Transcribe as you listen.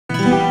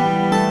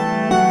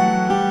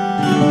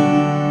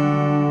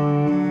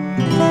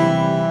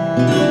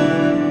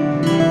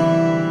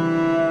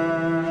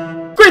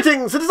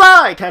Greetings, it is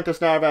I, Countess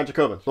Van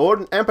Dracovin, Lord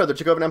and Emperor of the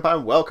Dracovin Empire,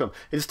 and welcome.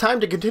 It is time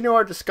to continue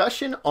our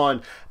discussion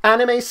on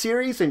anime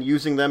series and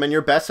using them in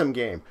your BESM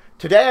game.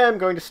 Today I'm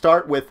going to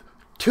start with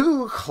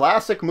two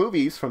classic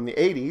movies from the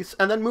 80s,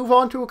 and then move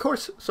on to, of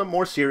course, some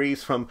more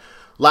series from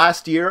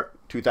last year,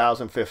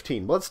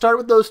 2015. Let's start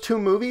with those two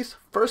movies.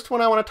 First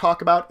one I want to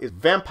talk about is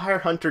Vampire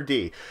Hunter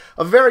D,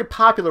 a very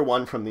popular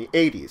one from the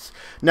 80s.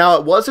 Now,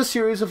 it was a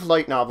series of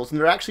light novels, and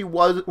there actually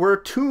were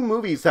two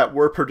movies that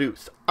were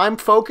produced. I'm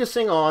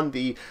focusing on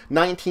the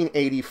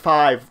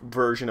 1985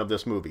 version of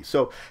this movie.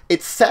 So,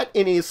 it's set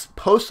in a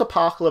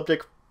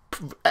post-apocalyptic,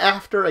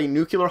 after a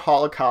nuclear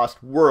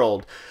holocaust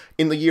world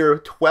in the year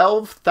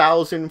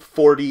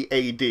 12,040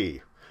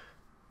 AD.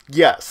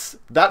 Yes,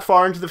 that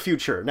far into the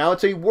future. Now,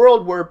 it's a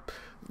world where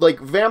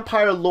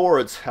vampire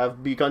lords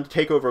have begun to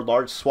take over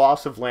large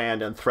swaths of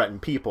land and threaten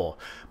people.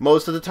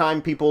 Most of the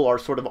time, people are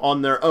sort of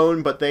on their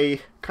own, but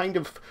they kind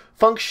of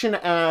function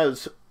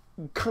as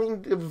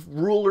kind of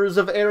rulers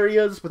of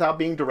areas without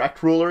being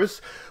direct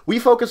rulers. We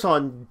focus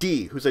on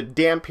D, who's a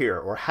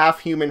Dhampir, or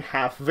half-human,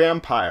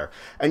 half-vampire,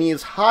 and he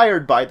is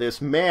hired by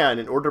this man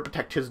in order to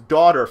protect his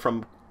daughter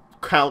from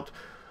Count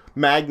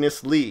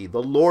Magnus Lee,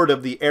 the lord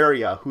of the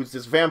area, who's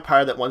this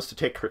vampire that wants to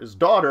take his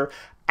daughter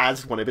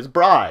as one of his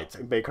brides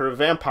and make her a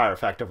vampire,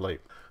 effectively.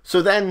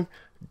 So then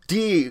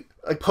D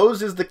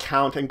opposes the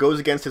Count and goes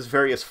against his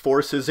various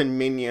forces and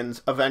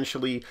minions,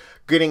 eventually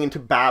getting into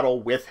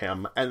battle with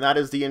him, and that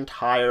is the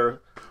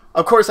entire...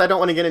 Of course, I don't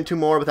want to get into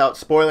more without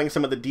spoiling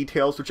some of the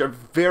details, which are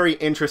very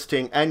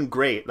interesting and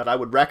great, that I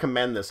would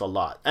recommend this a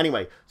lot.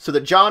 Anyway, so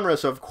the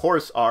genres, of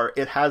course, are,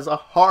 it has a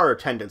horror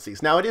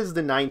tendencies. Now, it is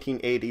the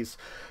 1980s,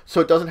 so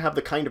it doesn't have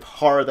the kind of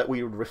horror that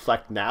we would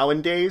reflect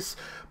nowadays,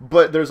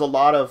 but there's a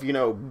lot of, you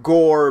know,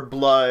 gore,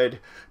 blood,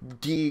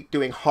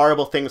 doing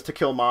horrible things to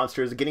kill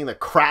monsters, getting the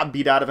crap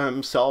beat out of him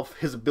himself.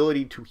 His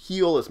ability to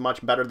heal is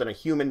much better than a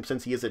human,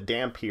 since he is a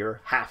Dhampir,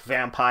 half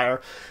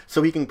vampire,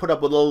 so he can put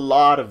up with a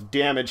lot of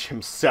damage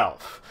himself.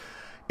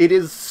 It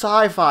is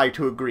sci-fi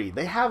to agree.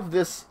 They have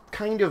this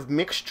kind of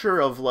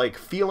mixture of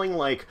feeling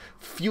like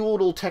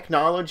feudal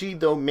technology,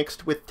 though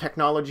mixed with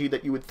technology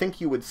that you would think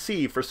you would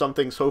see for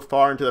something so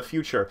far into the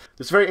future.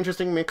 This very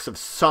interesting mix of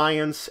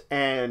science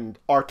and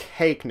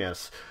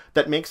archaicness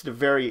that makes it a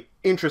very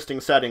interesting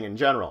setting in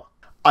general.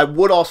 I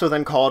would also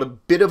then call it a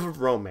bit of a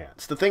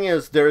romance. The thing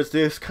is, there's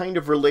this kind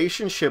of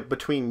relationship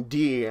between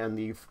D and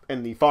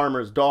the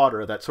farmer's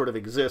daughter that sort of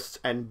exists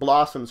and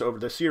blossoms over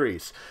the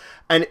series.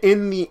 And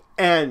in the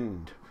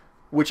end,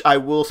 which I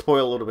will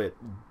spoil a little bit,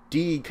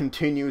 D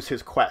continues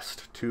his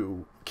quest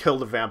to kill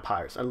the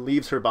vampires and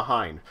leaves her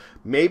behind.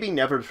 Maybe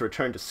never to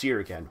return to see her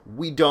again.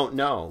 We don't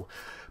know,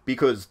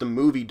 because the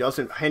movie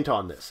doesn't hint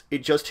on this.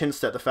 It just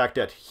hints at the fact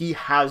that he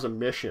has a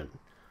mission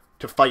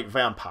to fight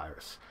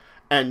vampires.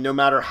 And no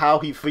matter how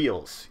he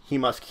feels, he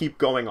must keep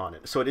going on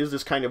it. So it is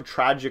this kind of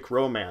tragic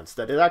romance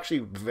that is actually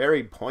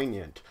very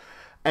poignant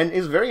and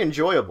is very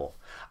enjoyable.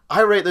 I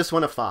rate this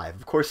one a 5.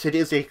 Of course, it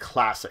is a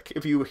classic.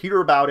 If you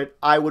hear about it,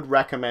 I would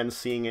recommend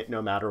seeing it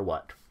no matter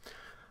what.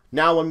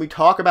 Now, when we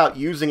talk about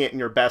using it in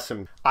your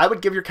BESM, I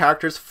would give your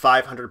characters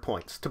 500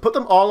 points. To put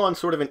them all on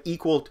sort of an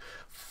equal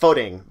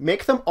footing,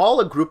 make them all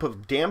a group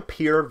of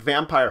Dhampir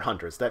vampire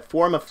hunters that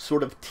form a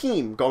sort of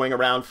team going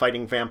around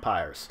fighting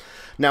vampires.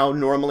 Now,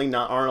 normally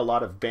aren't a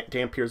lot of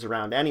Dhampirs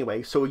around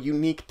anyway, so a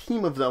unique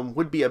team of them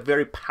would be a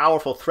very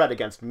powerful threat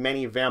against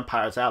many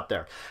vampires out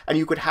there. And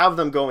you could have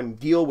them go and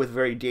deal with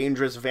very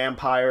dangerous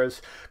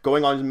vampires,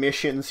 going on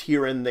missions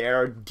here and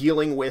there,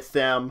 dealing with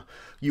them.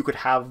 You could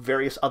have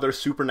various other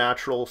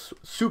supernatural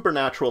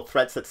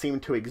threats that seem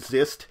to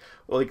exist,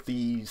 like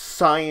the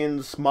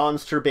science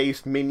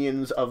monster-based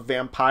minions of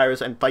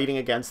vampires and fighting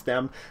against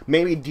them,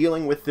 maybe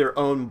dealing with their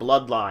own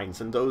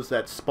bloodlines and those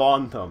that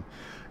spawn them.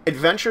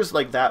 Adventures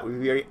like that would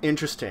be very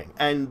interesting,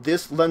 and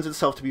this lends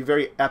itself to be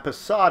very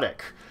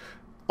episodic.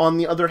 On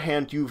the other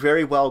hand, you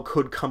very well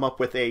could come up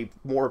with a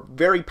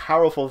very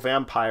powerful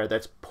vampire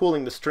that's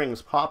pulling the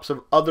strings, perhaps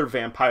of other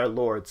vampire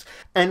lords,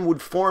 and would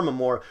form a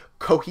more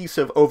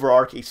cohesive,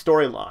 overarching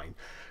storyline.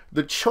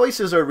 The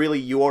choices are really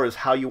yours,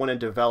 how you want to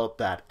develop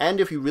that.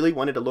 And if you really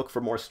wanted to look for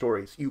more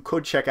stories, you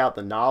could check out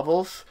the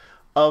novels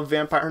of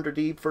Vampire Hunter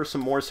D for some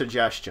more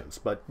suggestions.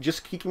 But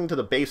just keeping to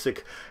the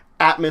basic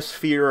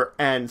atmosphere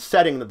and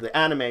setting that the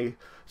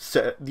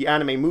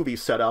anime movie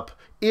set up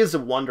is a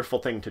wonderful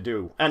thing to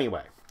do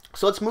anyway.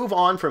 So let's move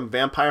on from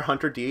Vampire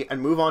Hunter D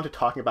and move on to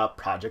talking about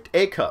Project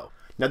A-ko.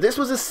 Now, this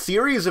was a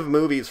series of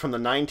movies from the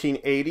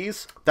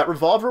 1980s that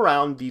revolve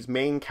around these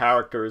main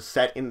characters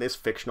set in this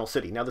fictional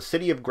city. Now, the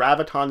city of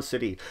Graviton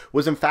City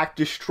was in fact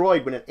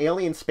destroyed when an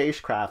alien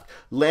spacecraft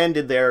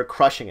landed there,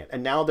 crushing it.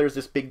 And now there's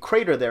this big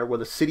crater there where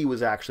the city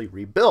was actually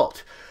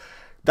rebuilt.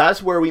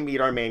 That's where we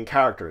meet our main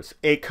characters,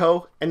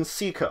 A-ko and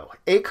C-ko.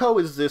 A-ko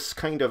is this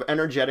kind of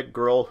energetic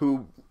girl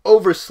who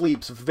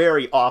oversleeps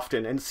very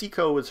often, and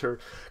C-ko is her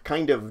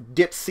kind of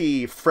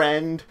ditzy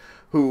friend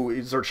who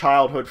is her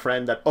childhood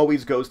friend that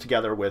always goes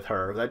together with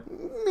her. That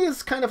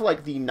is kind of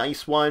like the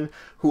nice one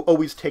who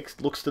always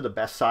looks to the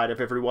best side of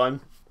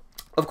everyone.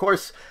 Of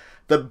course,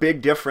 the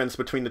big difference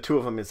between the two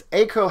of them is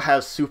Eiko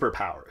has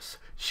superpowers.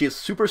 She has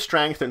super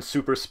strength and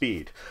super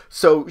speed.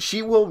 So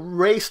she will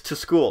race to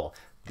school.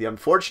 The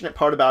unfortunate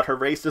part about her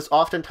race is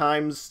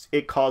oftentimes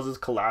it causes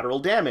collateral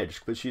damage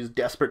because she's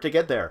desperate to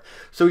get there.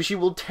 So she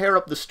will tear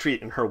up the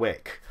street in her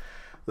wake.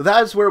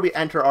 That is where we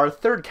enter our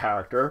third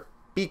character,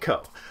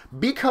 Biko.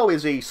 Biko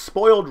is a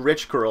spoiled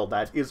rich girl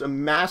that is a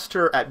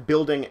master at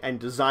building and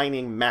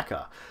designing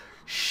mecha.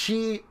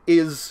 She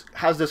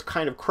has this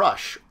kind of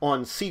crush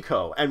on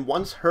Seiko and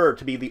wants her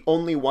to be the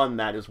only one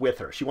that is with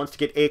her. She wants to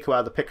get Eiko out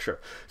of the picture.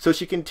 So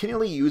she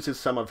continually uses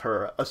some of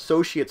her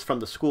associates from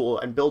the school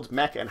and builds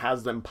mecha and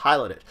has them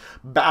pilot it,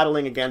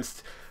 battling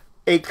against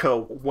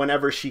Eiko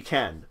whenever she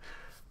can.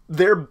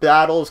 Their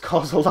battles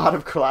cause a lot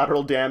of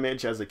collateral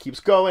damage as it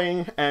keeps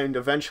going, and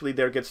eventually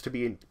there gets to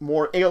be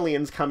more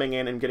aliens coming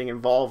in and getting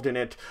involved in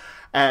it,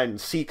 and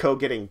Seiko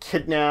getting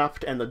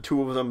kidnapped, and the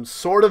two of them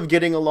sort of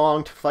getting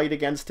along to fight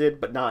against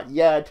it, but not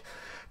yet.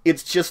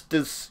 It's just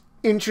this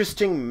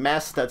interesting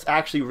mess that's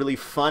actually really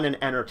fun and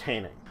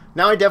entertaining.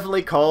 Now I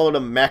definitely call it a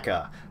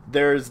mecha.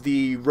 There's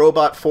the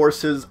robot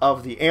forces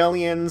of the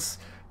aliens,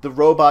 the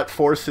robot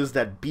forces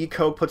that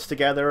Biko puts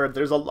together.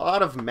 There's a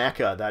lot of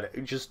mecha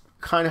that just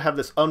kind of have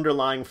this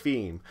underlying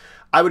theme.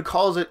 I would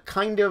call it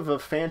kind of a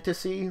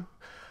fantasy.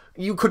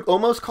 You could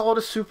almost call it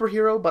a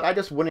superhero, but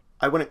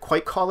I wouldn't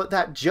quite call it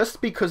that, just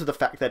because of the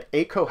fact that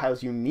Eiko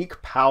has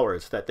unique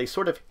powers that they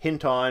sort of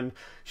hint on.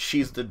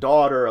 She's the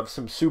daughter of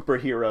some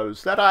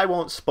superheroes that I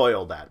won't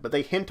spoil that, but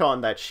they hint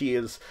on that she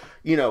is,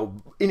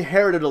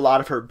 inherited a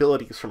lot of her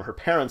abilities from her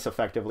parents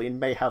effectively and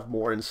may have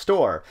more in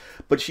store,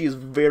 but she is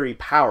very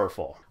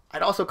powerful.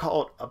 I'd also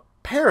call it a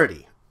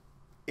parody.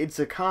 It's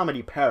a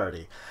comedy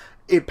parody.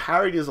 It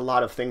parodies a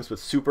lot of things with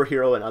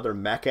superhero and other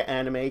mecha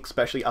anime,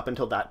 especially up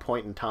until that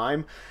point in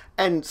time.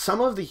 And some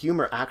of the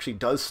humor actually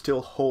does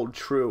still hold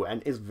true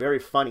and is very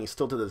funny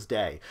still to this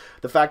day.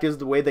 The fact is,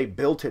 the way they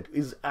built it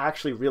is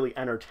actually really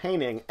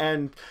entertaining,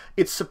 and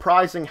it's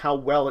surprising how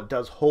well it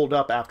does hold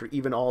up after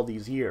even all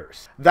these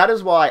years. That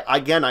is why,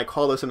 again, I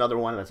call this another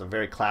one that's a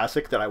very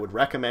classic that I would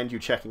recommend you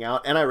checking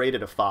out, and I rate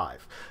it a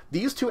 5.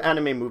 These two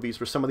anime movies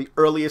were some of the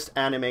earliest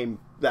anime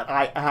that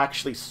I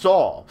actually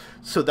saw,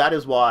 so that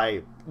is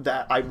why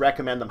that I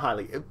recommend them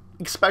highly.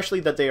 Especially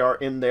that they are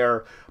in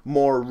their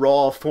more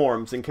raw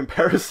forms in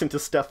comparison to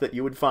stuff that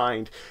you would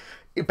find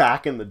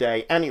back in the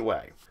day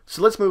anyway.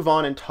 So let's move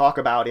on and talk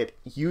about it,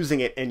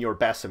 using it in your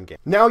BESM game.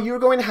 Now you're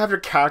going to have your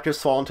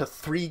characters fall into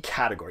 3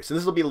 categories, and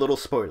this will be a little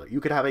spoiler. You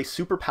could have a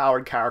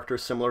superpowered character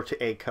similar to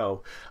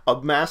Eiko,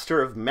 a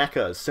master of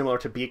mechas similar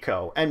to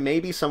Biko, and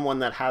maybe someone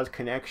that has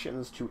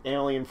connections to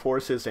alien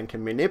forces and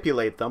can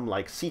manipulate them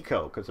like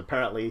Seiko, because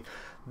apparently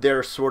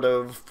they're sort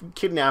of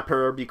kidnap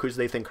her because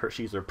they think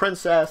she's their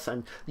princess,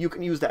 and you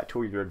can use that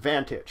to your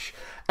advantage.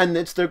 And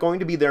they're going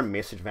to be their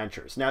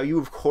misadventures. Now, you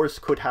of course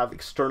could have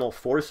external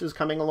forces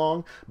coming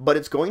along, but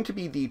it's going to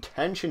be the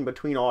tension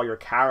between all your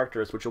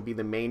characters which will be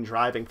the main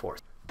driving force.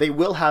 They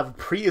will have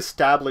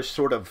pre-established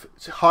sort of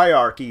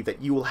hierarchy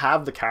that you will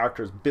have the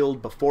characters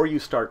build before you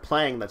start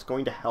playing that's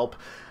going to help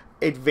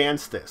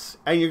advance this,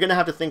 and you're going to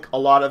have to think a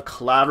lot of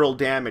collateral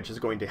damage is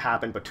going to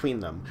happen between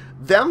them.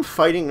 Them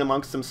fighting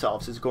amongst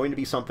themselves is going to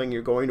be something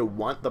you're going to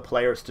want the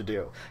players to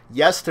do.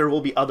 Yes, there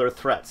will be other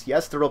threats.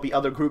 Yes, there will be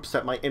other groups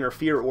that might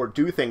interfere or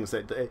do things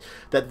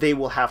that they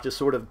will have to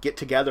sort of get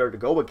together to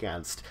go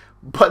against,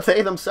 but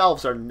they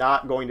themselves are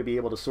not going to be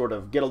able to sort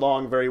of get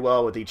along very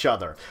well with each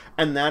other.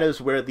 And that is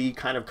where the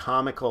kind of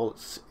comical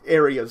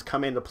areas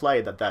come into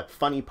play, that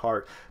funny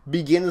part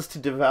begins to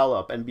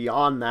develop, and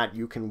beyond that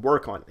you can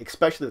work on it.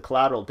 Especially the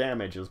collateral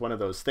damage is one of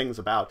those things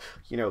about,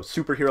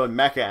 superhero and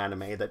mecha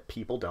anime that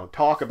people don't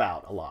talk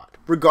about a lot.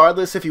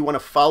 Regardless if you want to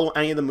follow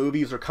any of the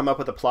movies or come up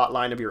with a plot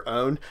line of your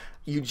own,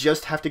 you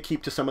just have to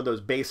keep to some of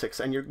those basics,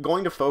 and you're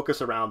going to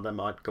focus around them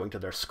on going to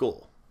their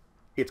school.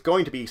 It's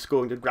going to be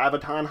going to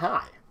Dracovin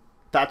High.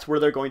 That's where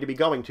they're going to be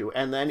going to.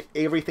 And then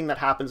everything that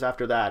happens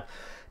after that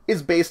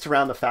is based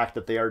around the fact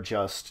that they are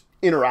just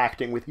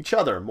interacting with each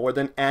other more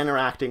than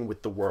interacting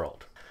with the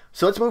world.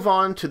 So let's move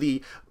on to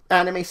the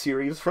anime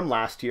series from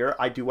last year.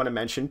 I do want to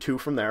mention 2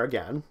 from there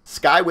again.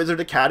 Sky Wizard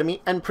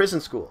Academy and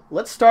Prison School.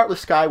 Let's start with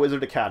Sky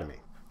Wizard Academy.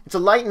 It's a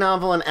light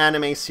novel and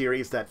anime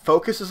series that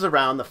focuses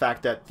around the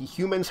fact that the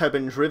humans have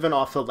been driven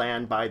off the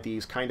land by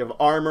these kind of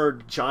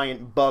armored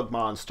giant bug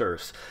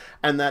monsters,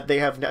 and that they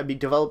have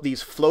developed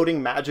these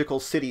floating magical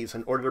cities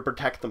in order to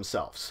protect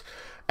themselves.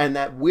 And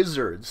that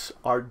wizards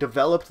are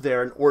developed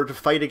there in order to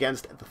fight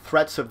against the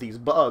threats of these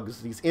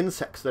bugs, these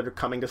insects that are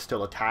coming to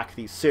still attack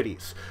these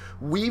cities.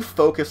 We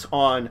focus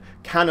on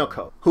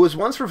Kanoko, who was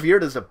once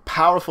revered as a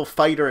powerful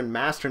fighter and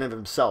master in of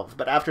himself,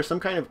 but after some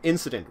kind of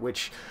incident,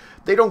 which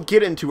they don't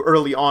get into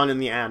early on in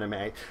the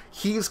anime,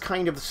 he's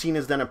kind of seen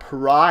as then a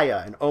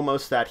pariah, and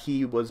almost that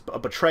he was a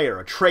betrayer,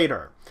 a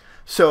traitor.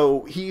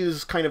 So he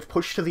is kind of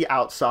pushed to the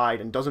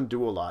outside and doesn't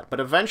do a lot, but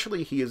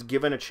eventually he is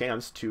given a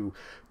chance to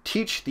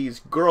teach these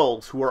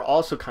girls who are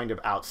also kind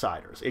of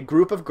outsiders. A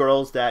group of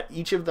girls that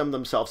each of them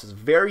themselves is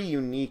very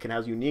unique and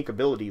has unique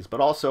abilities, but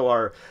also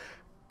are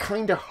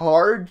kind of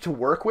hard to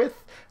work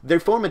with. They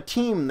form a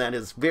team that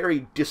is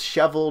very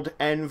disheveled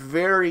and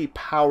very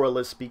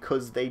powerless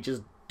because they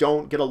just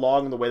don't get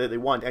along the way that they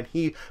want, and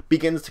he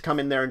begins to come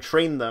in there and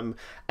train them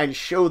and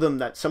show them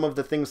that some of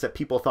the things that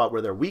people thought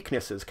were their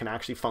weaknesses can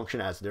actually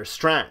function as their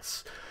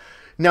strengths.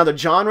 Now, the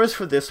genres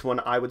for this one,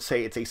 I would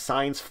say it's a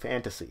science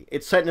fantasy.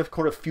 It's set in a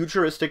kind of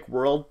futuristic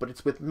world, but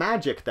it's with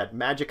magic, that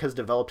magic has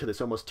developed to this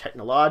almost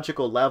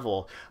technological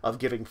level of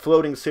giving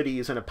floating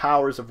cities and the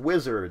powers of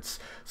wizards.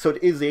 So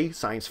it is a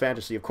science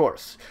fantasy, of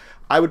course.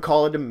 I would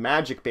call it a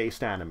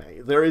magic-based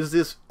anime. There is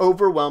this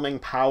overwhelming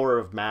power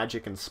of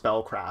magic and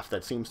spellcraft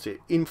that seems to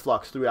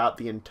influx throughout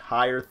the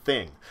entire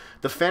thing.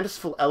 The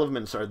fanciful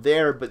elements are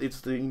there, but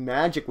it's the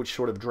magic which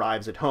sort of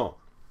drives it home.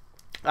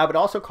 I would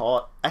also call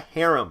it a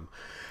harem.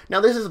 Now,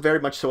 this is very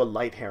much so a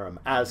light harem,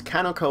 as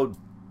Kaneko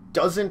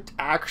doesn't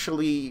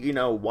actually,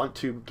 want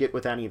to get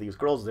with any of these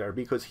girls there,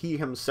 because he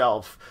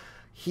himself,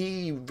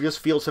 he just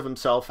feels of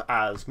himself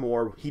as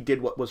more, he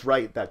did what was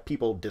right that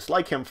people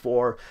dislike him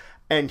for,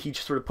 and he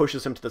just sort of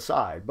pushes him to the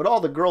side. But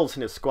all the girls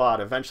in his squad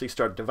eventually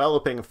start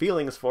developing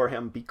feelings for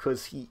him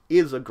because he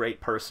is a great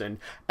person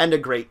and a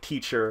great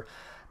teacher,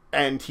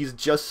 and he's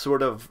just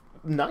sort of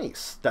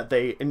nice, that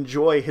they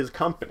enjoy his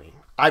company.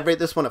 I'd rate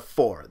this one a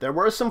 4. There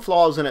were some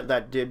flaws in it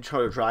that did try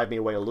to drive me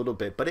away a little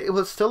bit, but it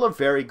was still a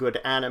very good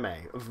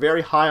anime.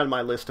 Very high on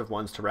my list of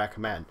ones to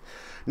recommend.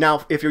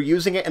 Now, if you're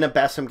using it in a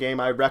BESM game,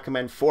 I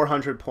recommend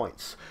 400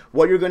 points.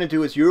 What you're going to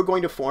do is you're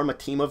going to form a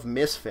team of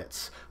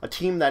misfits. A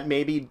team that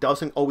maybe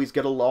doesn't always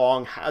get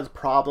along, has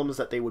problems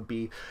that would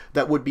be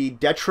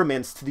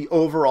detriments to the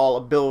overall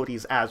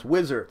abilities as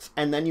wizards.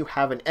 And then you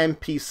have an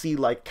NPC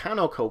like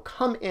Kaneko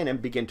come in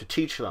and begin to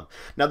teach them.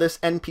 Now, this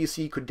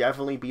NPC could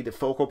definitely be the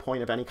focal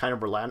point of any kind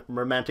of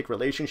romantic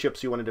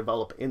relationships you want to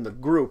develop in the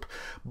group.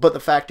 But the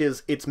fact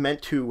is, it's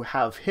meant to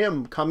have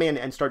him come in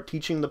and start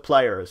teaching the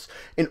players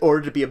in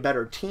order to be a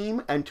better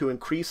team and to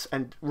increase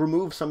and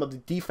remove some of the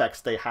defects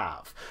they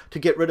have, to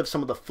get rid of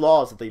some of the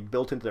flaws that they've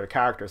built into their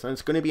characters. And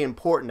it's going to be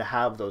important to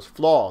have those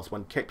flaws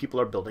when people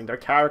are building their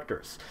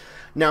characters.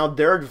 Now,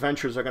 their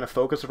adventures are going to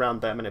focus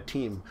around them in a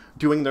team,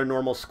 doing their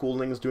normal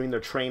schoolings, doing their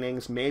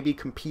trainings, maybe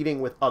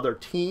competing with other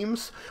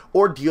teams,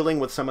 or dealing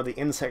with some of the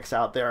insects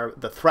out there,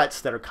 the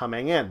threats that are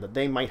coming in, that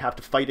they might have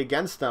to fight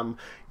against them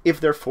if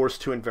they're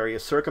forced to in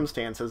various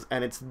circumstances,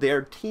 and it's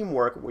their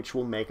teamwork which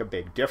will make a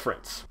big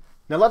difference.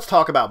 Now let's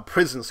talk about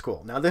Prison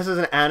School. Now this is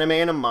an anime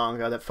and a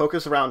manga that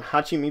focus around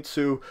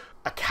Hachimitsu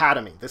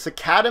Academy. This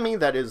academy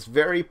that is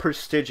very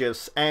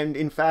prestigious and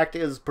in fact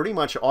is pretty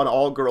much an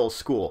all-girls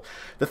school.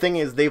 The thing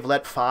is, they've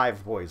let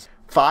 5 boys.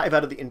 5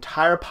 out of the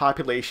entire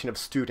population of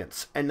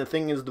students. And the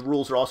thing is, the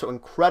rules are also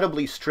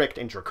incredibly strict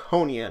and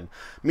draconian,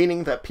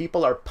 meaning that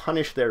people are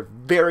punished there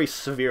very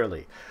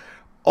severely.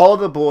 All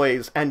the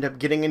boys end up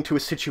getting into a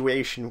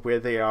situation where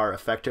they are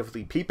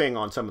effectively peeping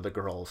on some of the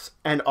girls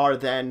and are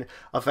then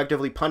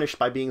effectively punished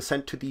by being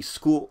sent to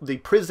the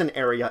prison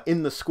area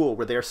in the school,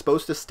 where they are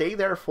supposed to stay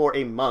there for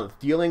a month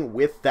dealing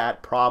with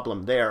that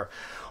problem there,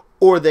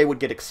 or they would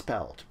get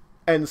expelled.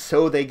 And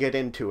so they get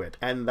into it,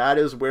 and that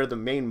is where the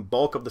main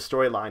bulk of the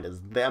storyline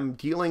is, them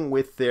dealing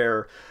with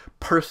being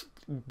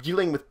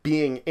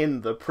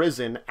in the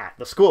prison at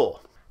the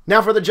school.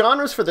 Now, for the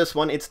genres for this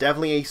one, it's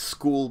definitely a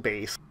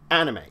school-based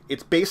anime.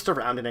 It's based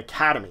around an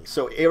academy,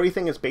 so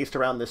everything is based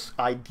around this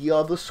idea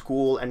of the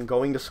school and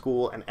going to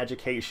school and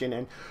education,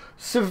 and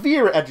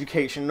severe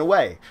education in a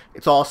way.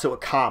 It's also a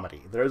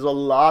comedy. There's a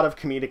lot of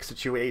comedic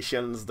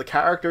situations. The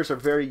characters are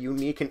very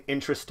unique and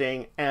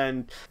interesting,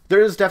 and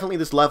there is definitely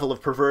this level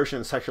of perversion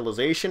and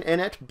sexualization in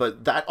it,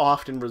 but that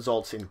often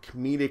results in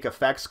comedic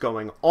effects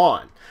going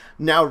on.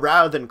 Now,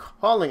 rather than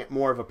calling it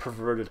more of a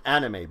perverted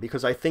anime,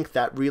 because I think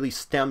that really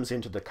stems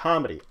into the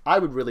comedy, I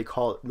would really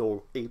call it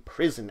more a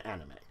prison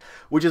anime,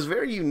 which is a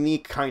very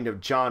unique kind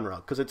of genre,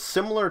 because it's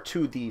similar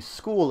to the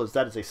school as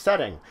that is a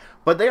setting,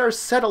 but they are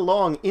set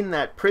along in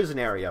that prison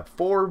area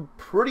for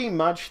pretty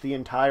much the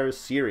entire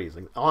series,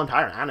 the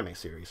entire anime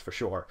series for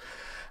sure.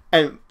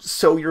 And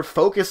so you're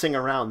focusing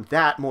around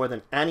that more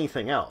than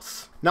anything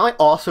else. Now, I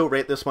also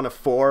rate this one a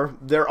 4.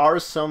 There are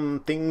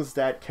some things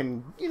that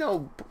can,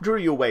 draw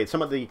you away.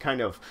 Some of the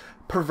kind of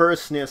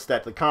perverseness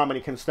that the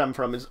comedy can stem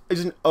from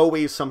isn't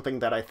always something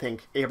that I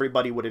think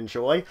everybody would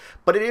enjoy,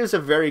 but it is a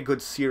very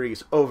good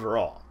series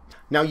overall.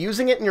 Now,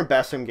 using it in your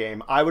BESM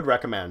game, I would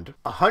recommend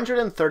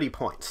 130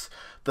 points.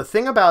 The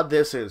thing about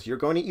this is you're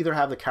going to either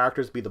have the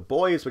characters be the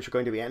boys, which are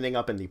going to be ending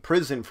up in the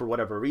prison for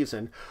whatever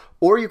reason,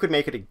 or you could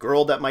make it a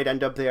girl that might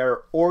end up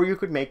there, or you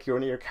could make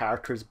one of your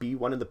characters be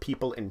one of the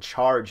people in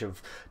charge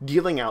of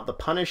dealing out the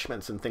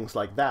punishments and things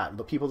like that,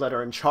 the people that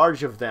are in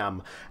charge of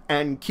them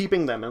and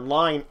keeping them in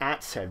line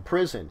at said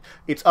prison.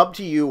 It's up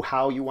to you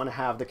how you want to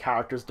have the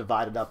characters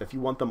divided up, if you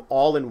want them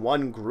all in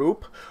one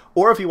group,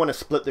 or if you want to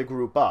split the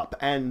group up,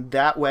 and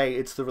that way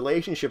it's the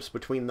relationships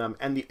between them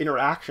and the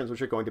interactions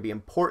which are going to be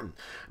important.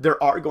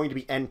 There are going to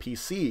be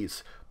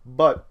NPCs,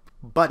 but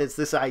but it's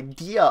this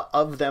idea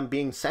of them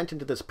being sent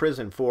into this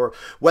prison for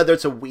whether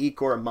it's a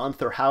week or a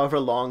month or however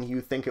long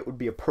you think it would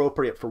be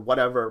appropriate for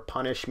whatever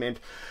punishment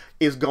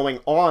is going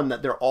on,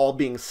 that they're all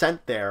being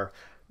sent there.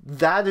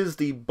 That is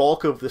the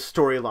bulk of the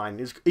storyline,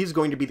 is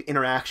going to be the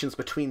interactions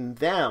between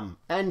them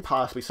and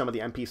possibly some of the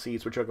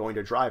NPCs which are going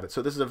to drive it.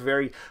 So this is a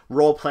very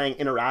role-playing,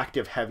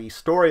 interactive, heavy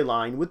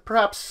storyline with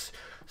perhaps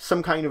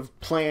some kind of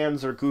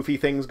plans or goofy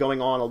things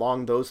going on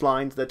along those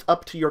lines. That's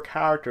up to your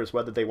characters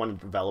whether they want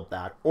to develop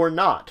that or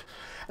not.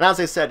 And as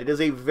I said, it is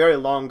a very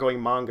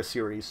long-going manga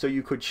series, so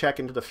you could check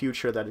into the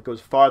future that it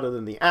goes farther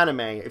than the anime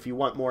if you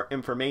want more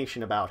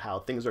information about how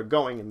things are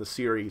going in the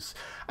series,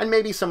 and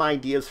maybe some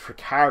ideas for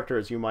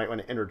characters you might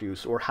want to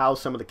introduce, or how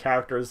some of the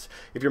characters,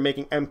 if you're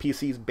making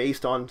NPCs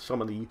based on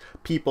some of the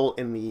people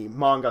in the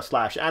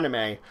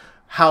manga/anime,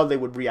 how they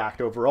would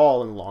react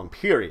overall in a long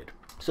period.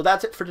 So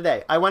that's it for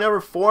today. I went over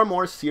 4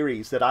 more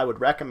series that I would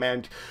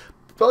recommend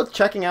both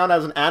checking out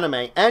as an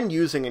anime and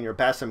using in your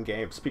BESM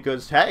games,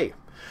 because, hey,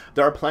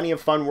 there are plenty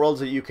of fun worlds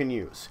that you can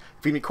use.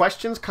 If you have any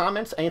questions,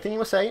 comments, anything you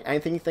want to say,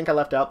 anything you think I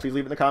left out, please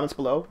leave it in the comments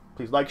below.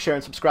 Please like, share,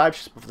 and subscribe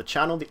for the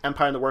channel, the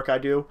Empire, and the work I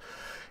do.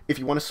 If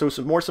you want to show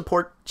some more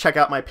support, check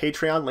out my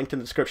Patreon, linked in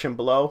the description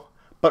below.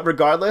 But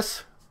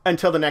regardless,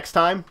 until the next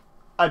time,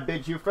 I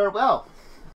bid you farewell.